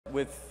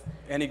With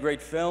any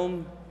great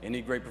film,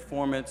 any great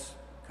performance,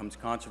 comes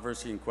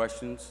controversy and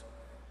questions.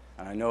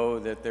 And I know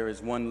that there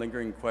is one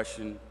lingering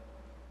question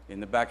in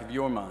the back of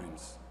your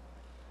minds.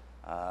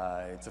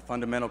 It's a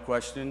fundamental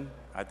question.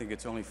 I think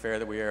it's only fair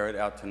that we air it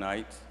out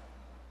tonight.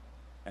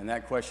 And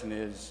that question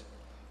is,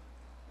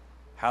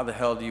 how the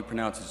hell do you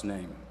pronounce his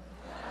name?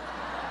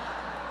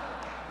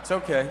 It's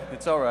okay,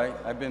 it's all right,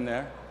 I've been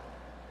there.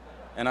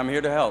 And I'm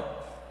here to help.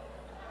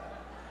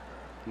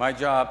 My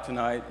job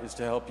tonight is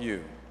to help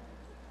you.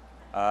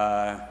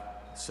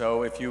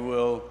 So if you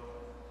will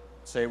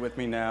say it with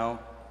me now,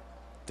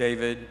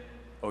 David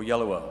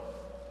Oyelowo.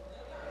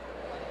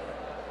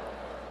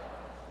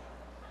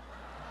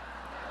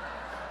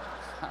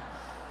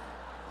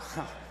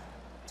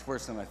 It's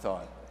worse than I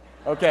thought.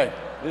 Okay,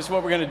 this is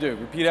what we're gonna do.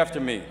 Repeat after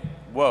me.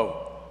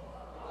 Whoa.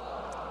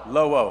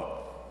 Lowo.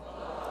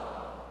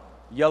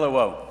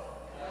 Yellowo.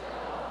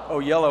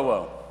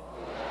 Oyelowo.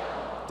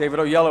 David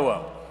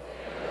Oyelowo.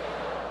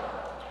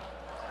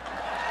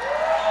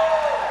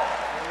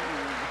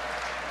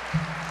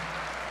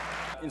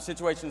 In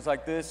situations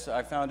like this,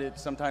 I found it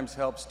sometimes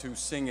helps to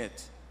sing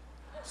it.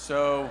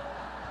 So,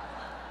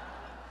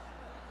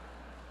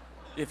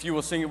 if you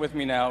will sing it with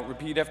me now,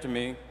 repeat after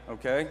me,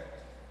 okay?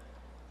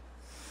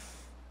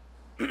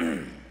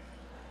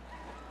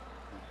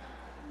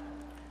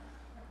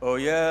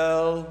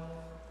 Oyel.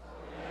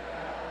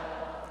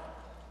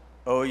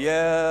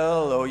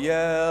 Oyel,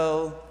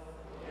 oyel.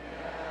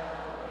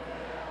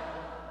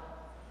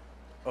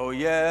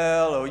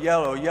 Oyel,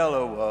 oyel,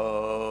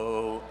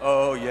 oyelowo.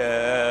 Oyelowo.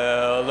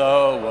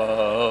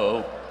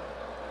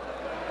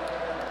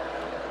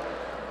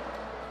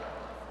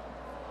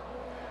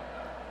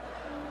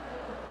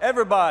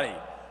 Everybody.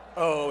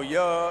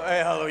 Oyel,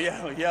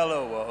 oyel,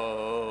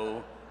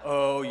 oyelowo.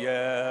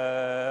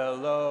 Oyelowo.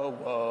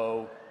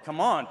 Come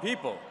on,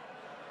 people.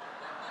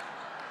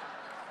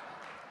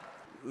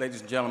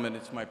 Ladies and gentlemen,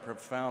 it's my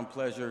profound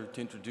pleasure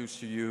to introduce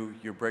to you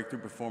your Breakthrough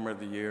Performer of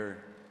the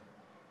Year.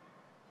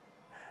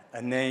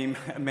 A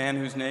man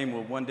whose name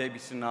will one day be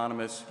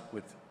synonymous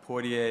with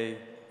Portier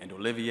and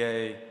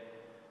Olivier.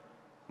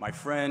 My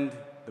friend,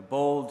 the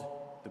bold,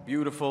 the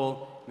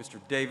beautiful, Mr.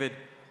 David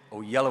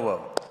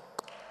Oyelowo.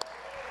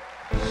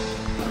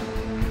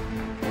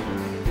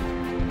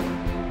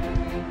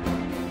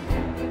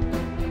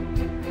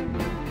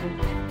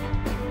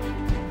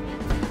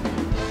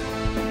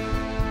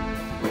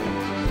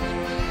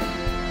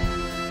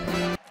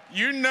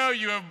 You know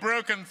you have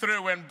broken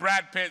through when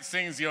Brad Pitt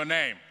sings your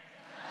name.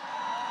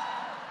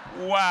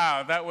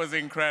 Wow, that was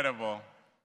incredible.